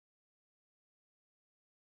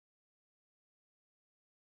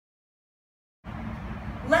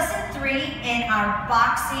3 in our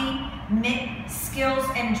boxing mitt skills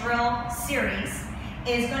and drill series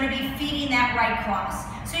is going to be feeding that right cross.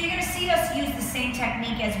 So you're going to see us use the same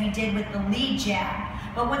technique as we did with the lead jab.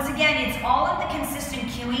 But once again, it's all in the consistent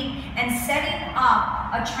cueing and setting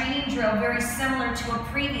up a training drill very similar to a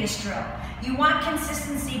previous drill. You want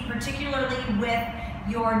consistency, particularly with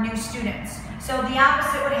your new students. So the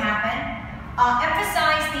opposite would happen.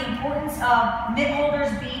 Emphasize the importance of mitt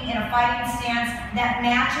holders being in a fighting stance that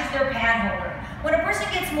matches their pad holder. When a person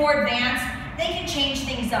gets more advanced, they can change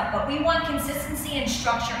things up, but we want consistency and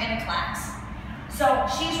structure in a class. So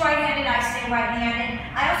she's right-handed, I stay right-handed.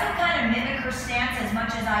 I also kind of mimic her stance as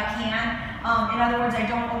much as I can. In other words, I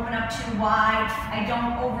don't open up too wide, I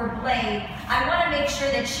don't overblade. I want to make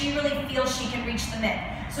sure that she really feels she can reach the mitt.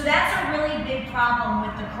 So that's a really big problem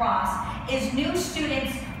with the cross, is new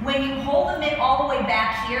students, when you hold the mitt all the way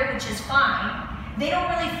back here, which is fine, they don't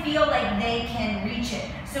really feel like they can reach it.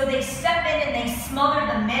 So they step in and they smother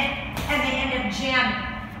the mitt and they end up jamming.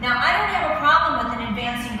 Now, I don't have a problem with an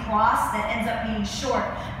advancing cross that ends up being short,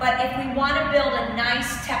 but if we want to build a nice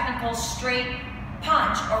technical straight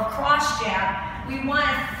punch or cross jab, we want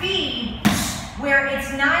to feed where it's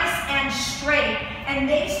nice and straight, and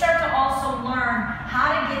they start to also learn how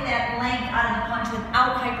to get that length out of the punch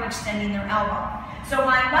without hyperextending their elbow. So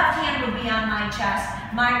my left hand would be on my chest,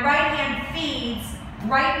 my right hand feeds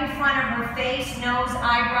right in front of her face, nose,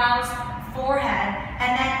 eyebrows, forehead,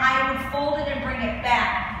 and then I would fold it and bring it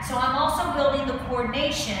back. So I'm also building the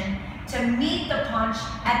coordination to meet the punch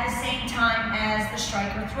at the same time as the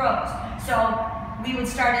striker throws. So we would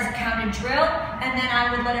start as a counted drill, and then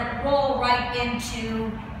I would let it roll right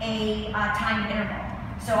into a timed interval.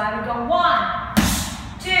 So I would go 1,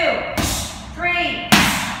 2, 3,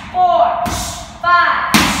 4,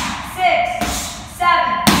 5, 6,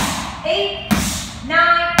 7, 8,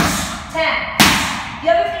 9, 10. The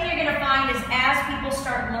other thing you're going to find is as people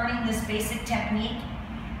start learning this basic technique,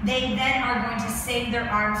 they then are going to save their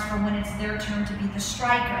arms for when it's their turn to be the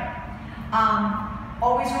striker.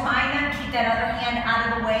 Always remind them, keep that other hand out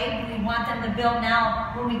of the way. We want them to build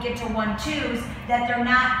now, when we get to 1-2s, that they're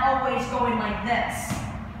not always going like this.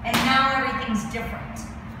 And now everything's different.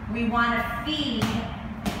 We want to feed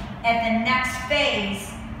at the next phase,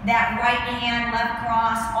 that right hand, left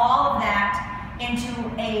cross, all of that into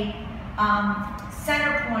a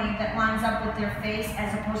center point that lines up with their face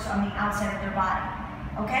as opposed to on the outside of their body.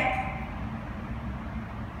 Okay?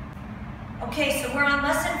 Okay, so we're on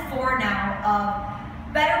lesson 4 now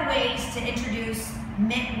of better ways to introduce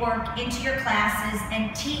mitt work into your classes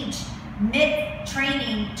and teach mitt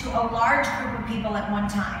training to a large group of people at one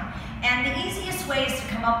time. And the easiest way is to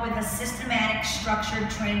come up with a systematic,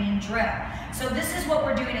 structured training drill. So this is what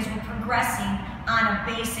we're doing, is we're progressing on a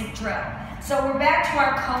basic drill. So we're back to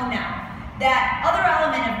our cone now. That other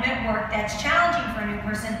element of mitt work that's challenging for a new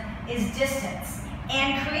person is distance.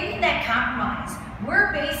 And creating that compromise.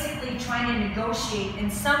 We're basically trying to negotiate in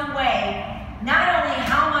some way, not only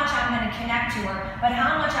how much I'm going to connect to her, but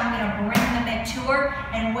how much I'm going to bring the mitt to her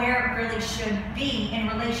and where it really should be in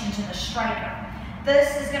relation to the striker.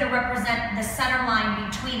 This is going to represent the center line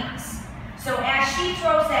between us. So as she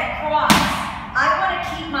throws that cross, I want to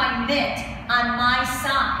keep my mitt on my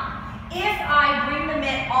side. If I bring the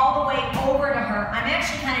mitt all the way over to her, I'm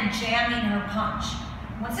actually kind of jamming her punch.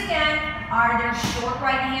 Once again, are there short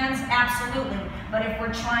right hands? Absolutely. But if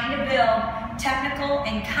we're trying to build technical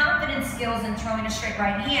and confident skills in throwing a straight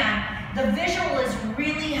right hand, the visual is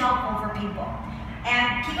really helpful for people.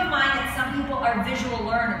 And keep in mind that some people are visual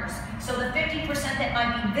learners. So the 50% that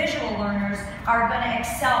might be visual learners are going to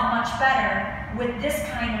excel much better with this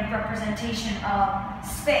kind of representation of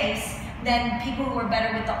space than people who are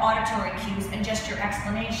better with the auditory cues and just your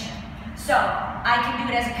explanation. So I can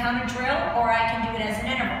do it as a counter drill, or I can do it as an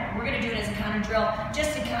interval. We're going to do it as a counter drill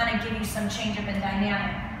just to kind of give you some change up in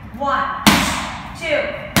dynamic. 1, 2,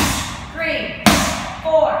 3,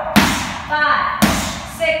 4, 5,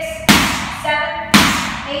 6, 7,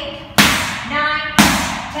 8, 9,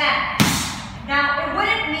 10. Now, it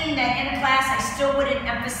wouldn't mean that in a class I still wouldn't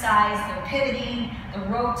emphasize the pivoting, the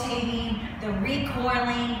rotating, the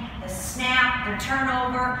recoiling, the snap, the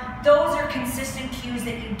turnover. Those are consistent cues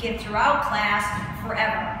that you get throughout class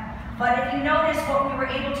forever. But if you notice, what we were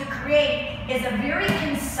able to create is a very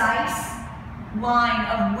concise line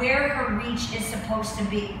of where her reach is supposed to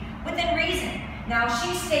be, within reason. Now, if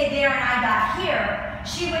she stayed there and I got here,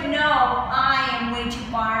 she would know I am way too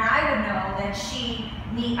far, and I would know that she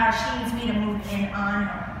needs me to move in on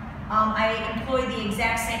her. I employ the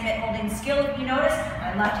exact same mitt holding skill. If you notice,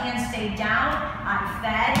 my left hand stayed down, I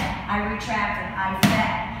fed, I retracted, I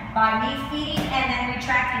fed. By me feeding and then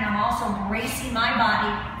retracting impacting, I'm also bracing my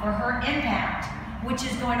body for her impact, which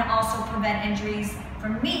is going to also prevent injuries for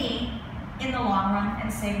me in the long run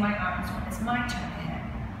and save my arms when it's my turn to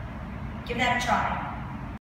hit. Give that a try.